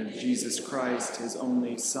 and of Jesus Christ, his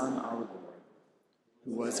only Son, our Lord,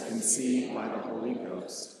 who was conceived by the Holy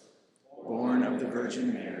Ghost, born of the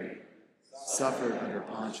Virgin Mary, suffered under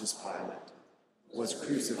Pontius Pilate, was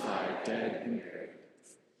crucified, dead, and buried.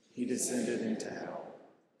 He descended into hell.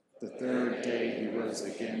 The third day he rose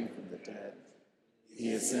again from the dead.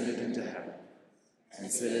 He ascended into heaven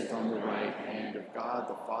and sitteth on the right hand of God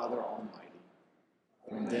the Father Almighty.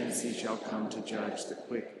 From thence he shall come to judge the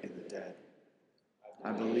quick and the dead.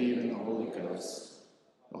 I believe in the Holy Ghost,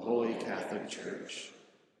 the holy Catholic Church,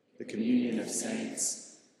 the communion of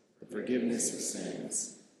saints, the forgiveness of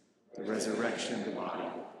sins, the resurrection of the body,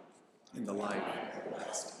 and the life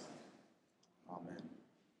everlasting. Amen.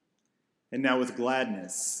 And now with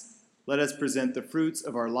gladness, let us present the fruits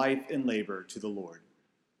of our life and labor to the Lord.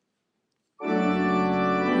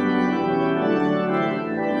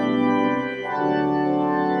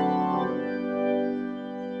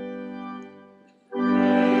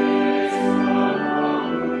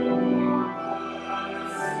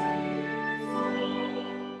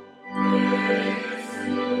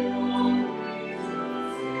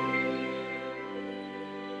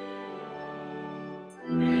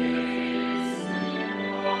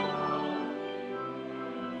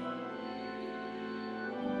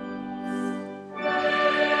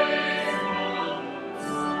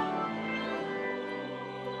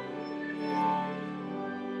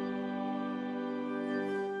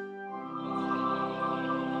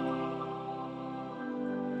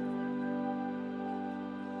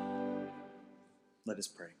 Let us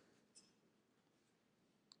pray.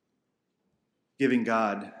 Giving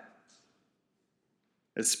God,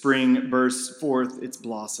 as spring bursts forth its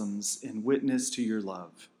blossoms in witness to your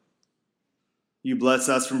love, you bless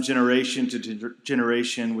us from generation to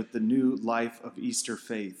generation with the new life of Easter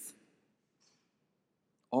faith.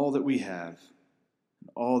 All that we have and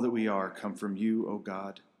all that we are come from you, O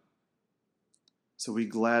God. So we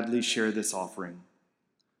gladly share this offering,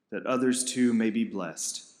 that others too may be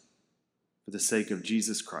blessed, for the sake of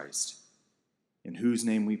Jesus Christ, in whose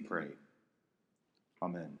name we pray.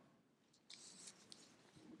 Amen.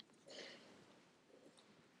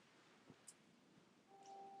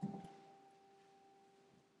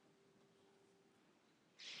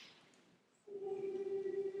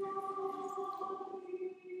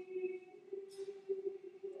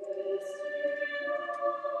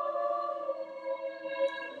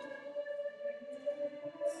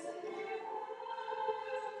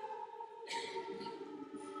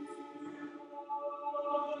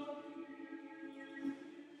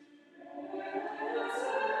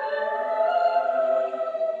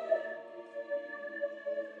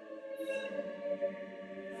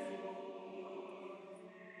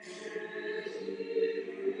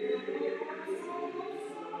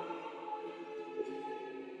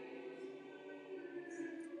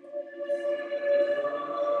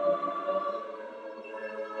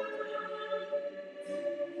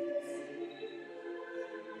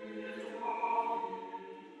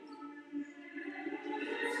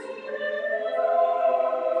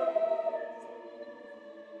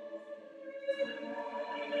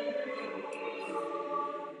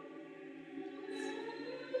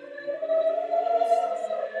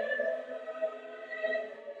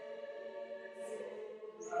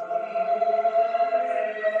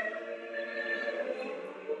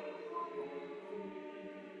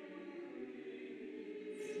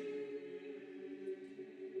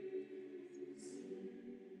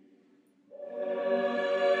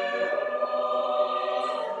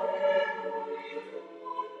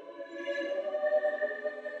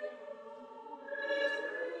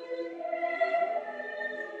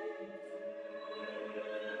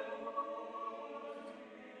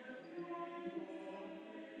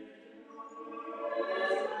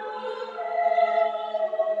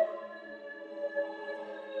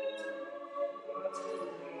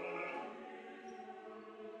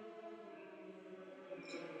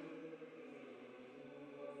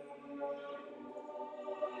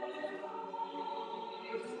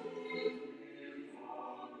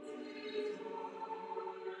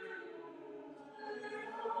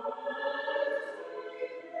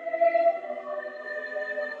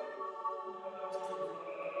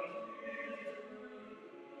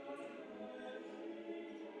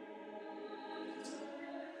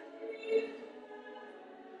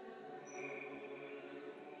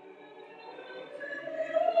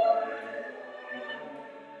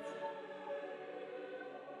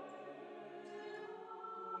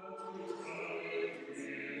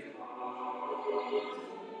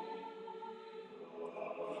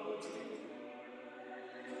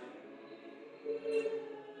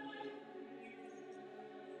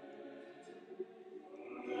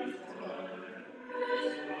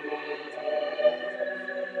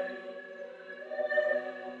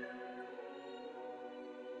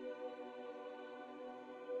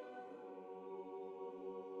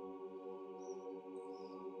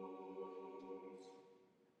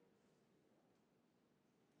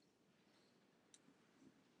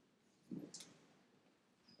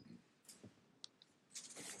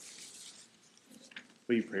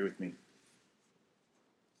 Will you pray with me?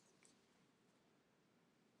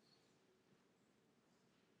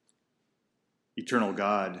 Eternal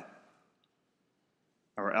God,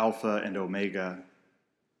 our Alpha and Omega,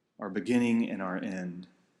 our beginning and our end,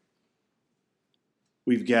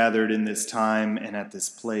 we've gathered in this time and at this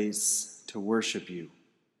place to worship you.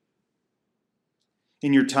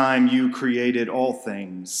 In your time, you created all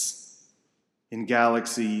things in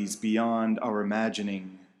galaxies beyond our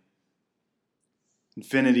imagining,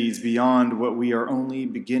 infinities beyond what we are only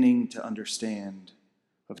beginning to understand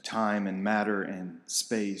of time and matter and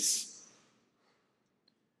space.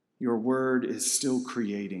 Your word is still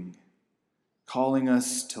creating, calling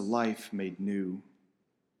us to life made new.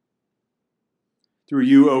 Through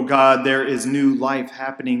you, O God, there is new life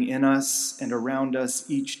happening in us and around us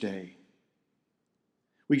each day.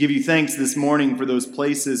 We give you thanks this morning for those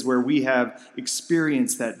places where we have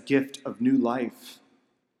experienced that gift of new life.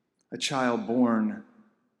 A child born,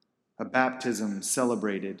 a baptism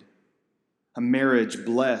celebrated, a marriage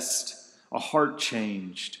blessed, a heart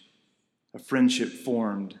changed, a friendship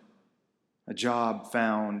formed, a job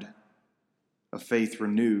found, a faith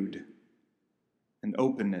renewed, an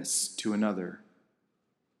openness to another,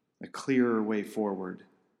 a clearer way forward,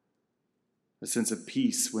 a sense of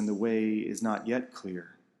peace when the way is not yet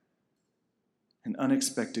clear, an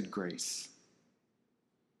unexpected grace.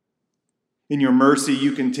 In your mercy,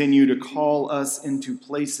 you continue to call us into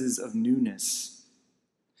places of newness.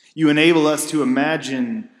 You enable us to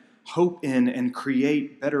imagine, hope in, and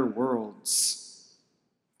create better worlds.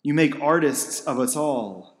 You make artists of us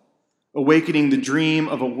all, awakening the dream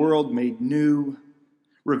of a world made new,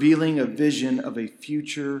 revealing a vision of a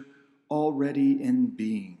future already in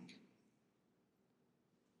being.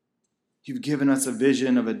 You've given us a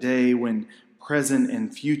vision of a day when present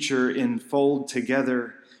and future enfold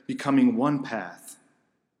together, becoming one path.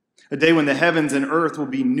 A day when the heavens and earth will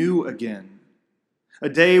be new again. A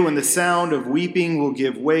day when the sound of weeping will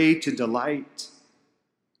give way to delight.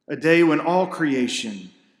 A day when all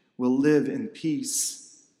creation will live in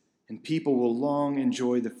peace and people will long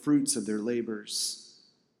enjoy the fruits of their labors.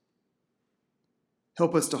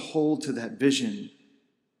 Help us to hold to that vision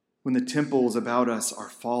when the temples about us are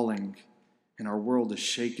falling and our world is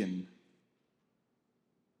shaken.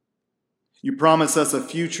 You promise us a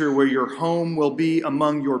future where your home will be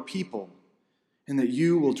among your people and that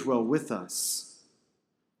you will dwell with us.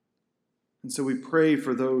 And so we pray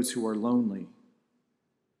for those who are lonely,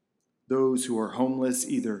 those who are homeless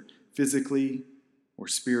either physically or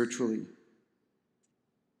spiritually.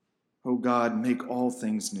 Oh God, make all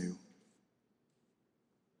things new.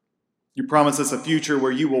 You promise us a future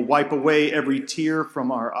where you will wipe away every tear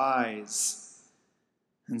from our eyes.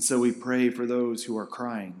 And so we pray for those who are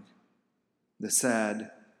crying, the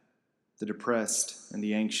sad, the depressed, and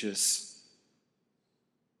the anxious.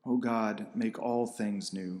 Oh God, make all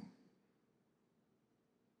things new.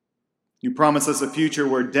 You promise us a future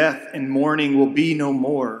where death and mourning will be no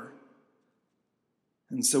more.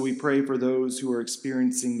 And so we pray for those who are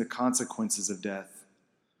experiencing the consequences of death,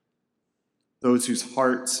 those whose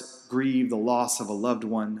hearts grieve the loss of a loved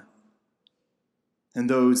one, and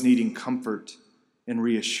those needing comfort and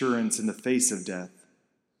reassurance in the face of death.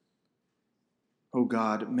 Oh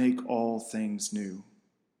God, make all things new.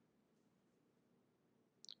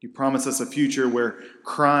 You promise us a future where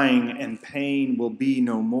crying and pain will be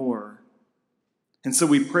no more. And so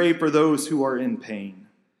we pray for those who are in pain,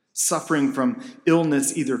 suffering from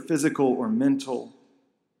illness, either physical or mental,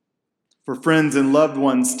 for friends and loved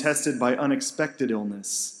ones tested by unexpected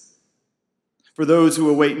illness, for those who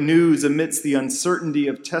await news amidst the uncertainty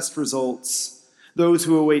of test results, those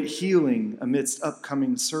who await healing amidst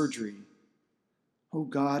upcoming surgery. Oh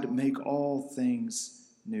God, make all things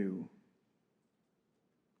new.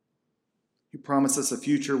 You promise us a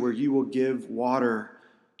future where you will give water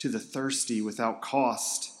to the thirsty without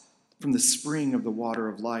cost from the spring of the water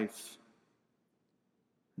of life.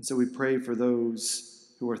 And so we pray for those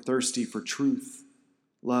who are thirsty for truth,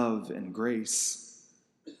 love, and grace,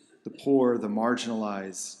 the poor, the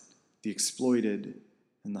marginalized, the exploited,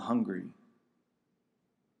 and the hungry.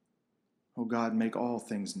 Oh God, make all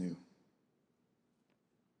things new.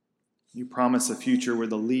 You promise a future where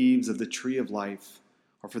the leaves of the tree of life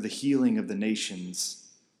are for the healing of the nations.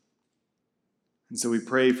 And so we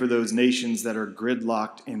pray for those nations that are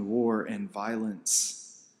gridlocked in war and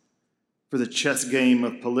violence, for the chess game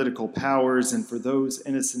of political powers, and for those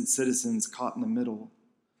innocent citizens caught in the middle.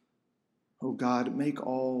 Oh God, make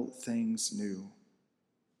all things new.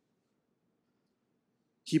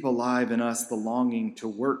 Keep alive in us the longing to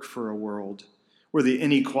work for a world where the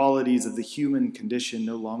inequalities of the human condition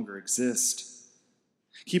no longer exist.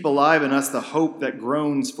 Keep alive in us the hope that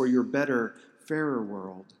groans for your better, fairer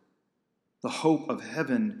world, the hope of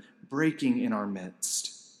heaven breaking in our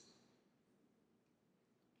midst.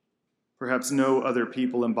 Perhaps no other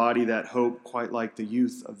people embody that hope quite like the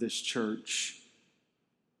youth of this church.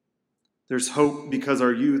 There's hope because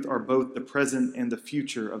our youth are both the present and the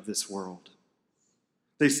future of this world.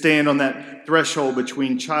 They stand on that threshold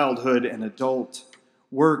between childhood and adult,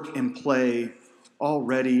 work and play,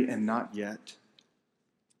 already and not yet.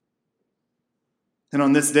 And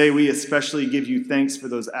on this day, we especially give you thanks for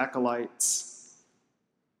those acolytes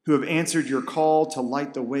who have answered your call to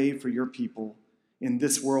light the way for your people in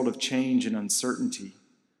this world of change and uncertainty.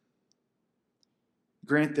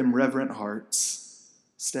 Grant them reverent hearts,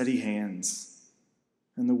 steady hands,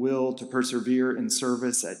 and the will to persevere in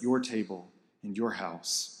service at your table in your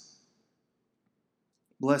house.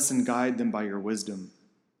 Bless and guide them by your wisdom,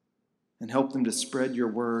 and help them to spread your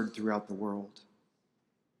word throughout the world.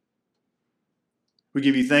 We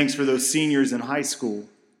give you thanks for those seniors in high school.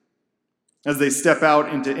 As they step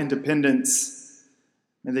out into independence,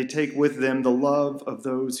 may they take with them the love of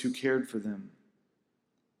those who cared for them,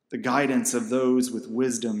 the guidance of those with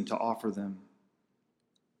wisdom to offer them,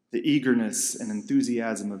 the eagerness and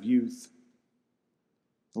enthusiasm of youth,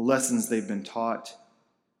 the lessons they've been taught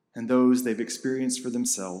and those they've experienced for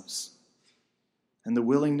themselves, and the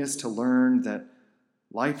willingness to learn that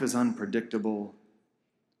life is unpredictable,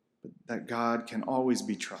 but that God can always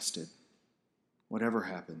be trusted, whatever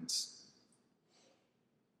happens.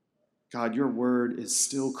 God, your word is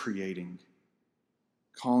still creating,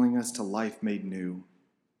 calling us to life made new.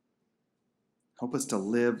 Help us to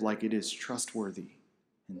live like it is trustworthy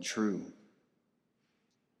and true.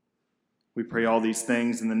 We pray all these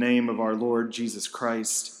things in the name of our Lord Jesus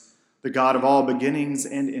Christ, the God of all beginnings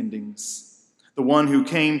and endings, the one who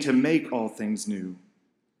came to make all things new.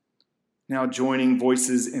 Now joining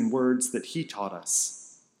voices in words that he taught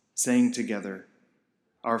us, saying together,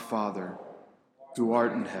 Our Father, who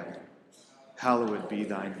art in heaven, hallowed be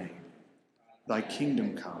thy name. Thy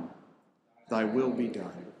kingdom come, thy will be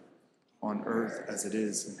done, on earth as it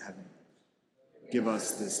is in heaven. Give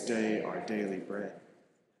us this day our daily bread,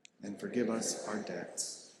 and forgive us our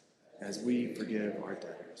debts, as we forgive our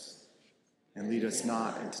debtors. And lead us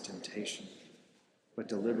not into temptation, but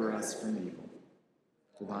deliver us from evil.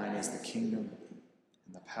 For thine is the kingdom,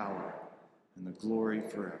 and the power, and the glory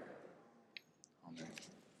forever. Amen.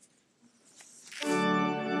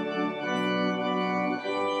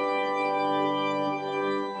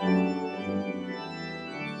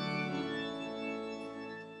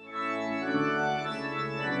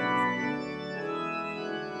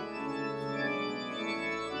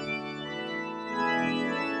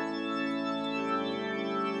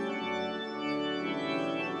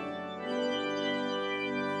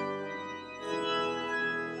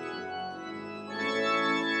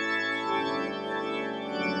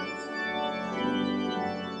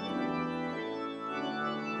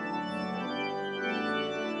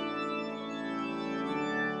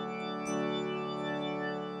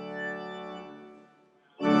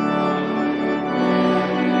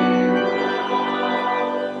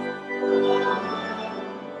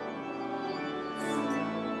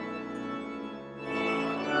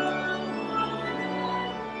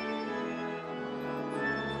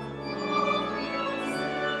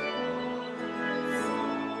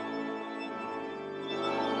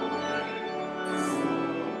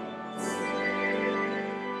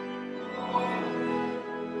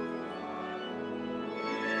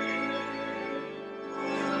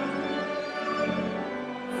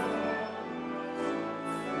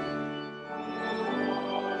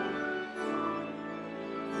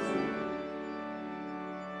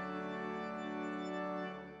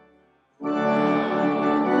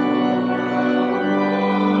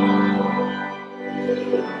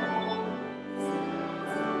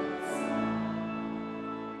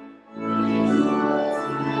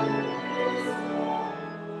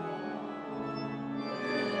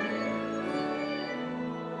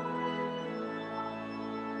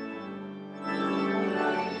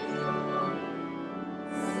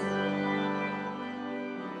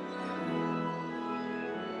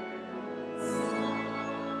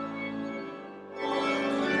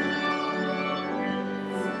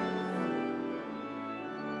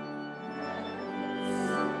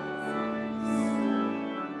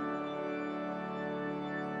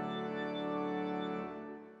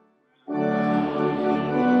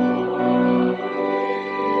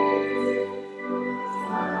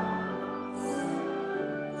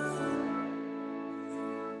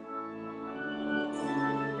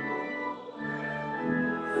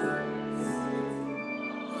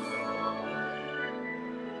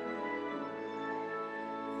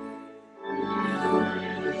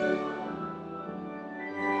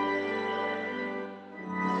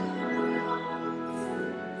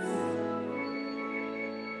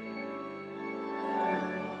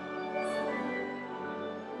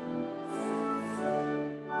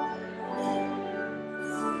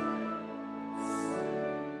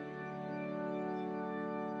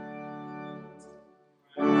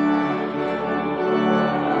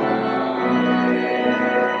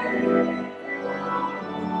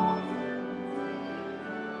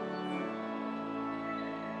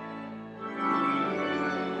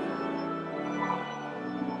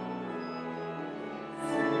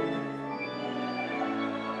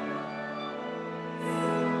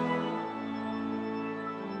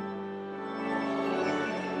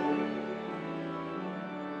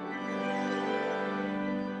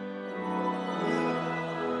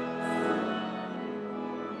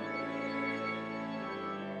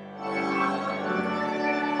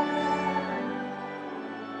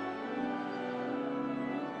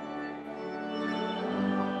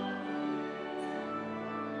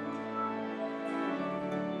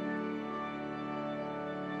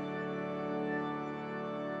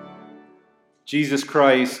 Jesus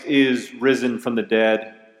Christ is risen from the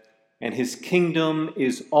dead, and his kingdom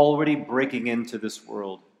is already breaking into this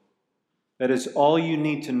world. That is all you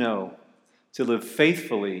need to know to live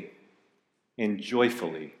faithfully and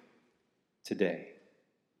joyfully today.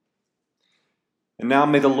 And now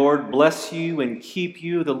may the Lord bless you and keep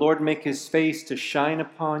you. The Lord make his face to shine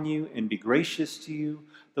upon you and be gracious to you.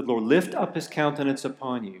 The Lord lift up his countenance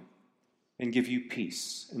upon you and give you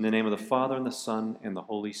peace. In the name of the Father, and the Son, and the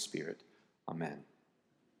Holy Spirit. Amen.